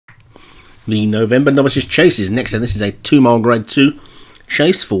The November Novices Chase is next, and this is a 2 mile Grade 2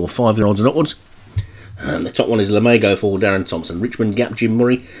 chase for 5-year-olds and upwards. And the top one is Lamago for Darren Thompson, Richmond Gap Jim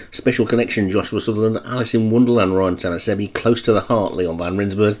Murray, Special Connection Joshua Sutherland, Alice in Wonderland Ryan Tanasebi, Close to the Heart Leon van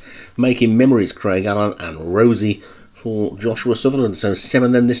Rensburg, Making Memories Craig Allen, and Rosie for Joshua Sutherland. So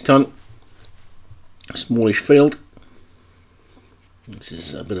 7 then this time. A smallish field. This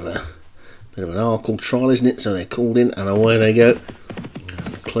is a bit of an Arkle trial, isn't it? So they're called in and away they go.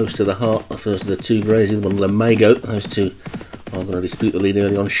 Close to the Heart, the first of the two greys, the other one Lamago. Those two are going to dispute the lead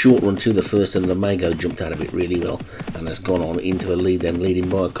early on. Short run to the first, and Lamago jumped out of it really well and has gone on into the lead, then leading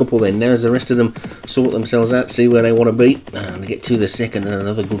by a couple. Then now as the rest of them sort themselves out, see where they want to be, and get to the second, and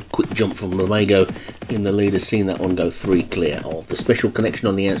another good quick jump from Lamago in the lead has seen that one go 3 clear of. The Special Connection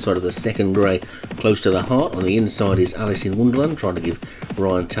on the outside of the second grey, Close to the Heart. On the inside is Alice in Wonderland, trying to give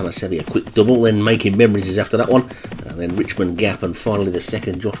Ryan Tanasebi a quick double. Then Making Memories is after that one, and then Richmond Gap, and finally the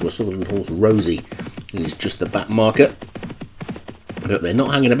second Joshua Sutherland horse Rosie is just the back marker. But they're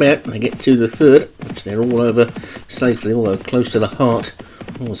not hanging about. They get to the third, which they're all over safely, although Close to the Heart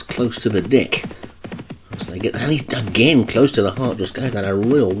was close to the deck. So they get that again. Close to the Heart just gave that a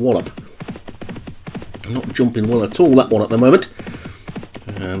real wallop. Not jumping well at all, that one at the moment.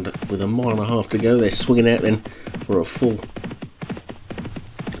 And with 1.5 miles to go, they're swinging out then for a full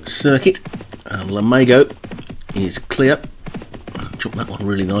circuit. And Lamago is clear. Jumped that one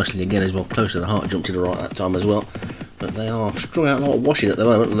really nicely again as well. Close to the Heart jumped to the right that time as well. But they are strung out like washing at the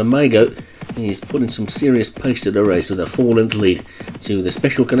moment. Lamago is putting some serious pace to the race with a 4-length lead to the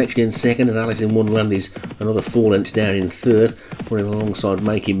Special Connection in second, and Alice in Wonderland is another 4 lengths down in third, running alongside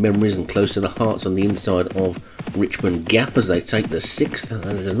Making Memories and Close to the Hearts on the inside of Richmond Gap as they take the 6th. And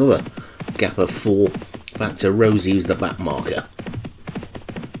there's another gap of 4 back to Rosie, who's the back marker.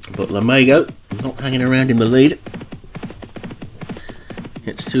 But Lamago not hanging around in the lead.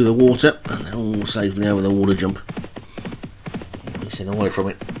 Gets to the water, and they're all safely over the water jump. Missing away from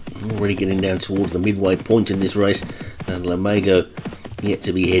it. Already getting down towards the midway point in this race, and Lamago yet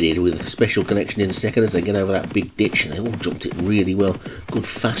to be headed with Special Connection in second as they get over that big ditch, and they all jumped it really well. Good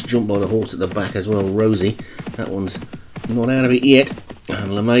fast jump by the horse at the back as well, Rosie. That one's not out of it yet,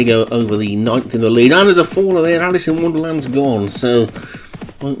 and Lamago over the 9th in the lead, and there's a faller there. Alice in Wonderland's gone, so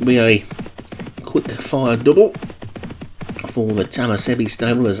won't be a quick fire double for the Tanasebi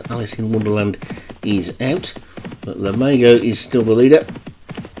stable as Alice in Wonderland is out, but Lamago is still the leader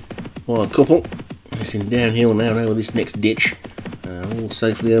by a couple. It's in downhill now over this next ditch, all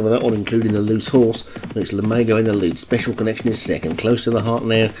safely over that one, including the loose horse. It's Lamago in the lead. Special Connection is second. Close to the Heart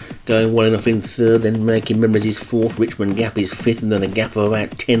now, going well enough in third. Then Making Memories is fourth. Richmond Gap is fifth, and then a gap of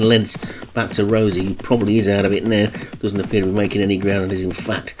about 10 lengths back to Rosie, who probably is out of it now. Doesn't appear to be making any ground and is in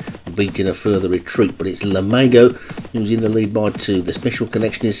fact beating a further retreat. But it's Lamago who's in the lead by 2. The Special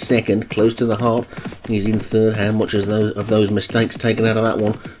Connection is second. Close to the Heart is in third. How much of those mistakes taken out of that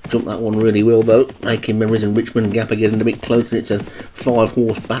one? Jumped that one really well though. Making Memories and Richmond Gap are getting a bit closer. It's a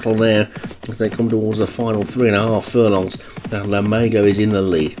 5-horse battle now as they come towards the final 3.5 furlongs. Now Lamago is in the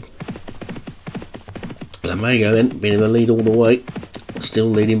lead. Lamago then been in the lead all the way, still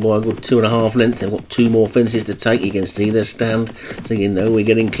leading by a good 2.5 lengths. They've got 2 more fences to take. You can see the stand, so you know we're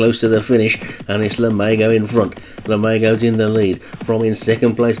getting close to the finish, and it's Lamago in front. Lamago's in the lead. From in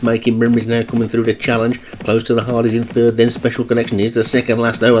second place, Making Memories now coming through to challenge. Close to the Heart is in third, then Special Connection is the second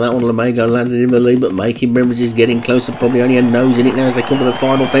last over that one. Lamago landed in the lead, but Making Memories is getting closer, probably only a nose in it now as they come to the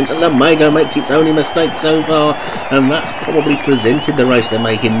final fence, and Lamago makes its only mistake so far, and that's probably presented the race to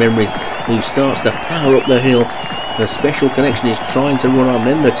Making Memories, who starts to power up the hill. The Special Connection is trying to run on,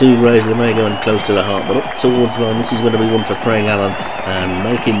 then the 2 greys, Lamago and Close to the Heart, but up towards the line, this is going to be one for Craig Allen, and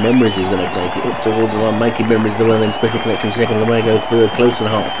Making Memories is going to take it up towards the line. Making Memories the winner, then Special Connection second, Lamago third, Close to the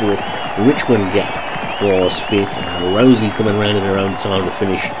Heart fourth, Richmond Gap was fifth, and Rosie coming round in her own time to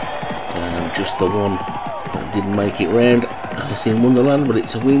finish, and just the one that didn't make it round, Alice in Wonderland, but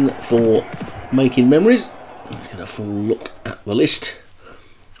it's a win for Making Memories. Let's get a full look at the list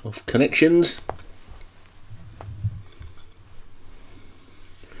of connections.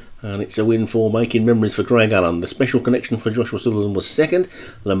 And it's a win for Making Memories for Craig Allen. The Special Connection for Joshua Sutherland was second.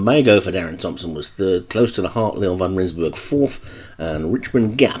 Lamago for Darren Thompson was third. Close to the Heart, Leon van Rensburg fourth. And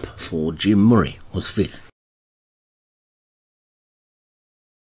Richmond Gap for Jim Murray was fifth.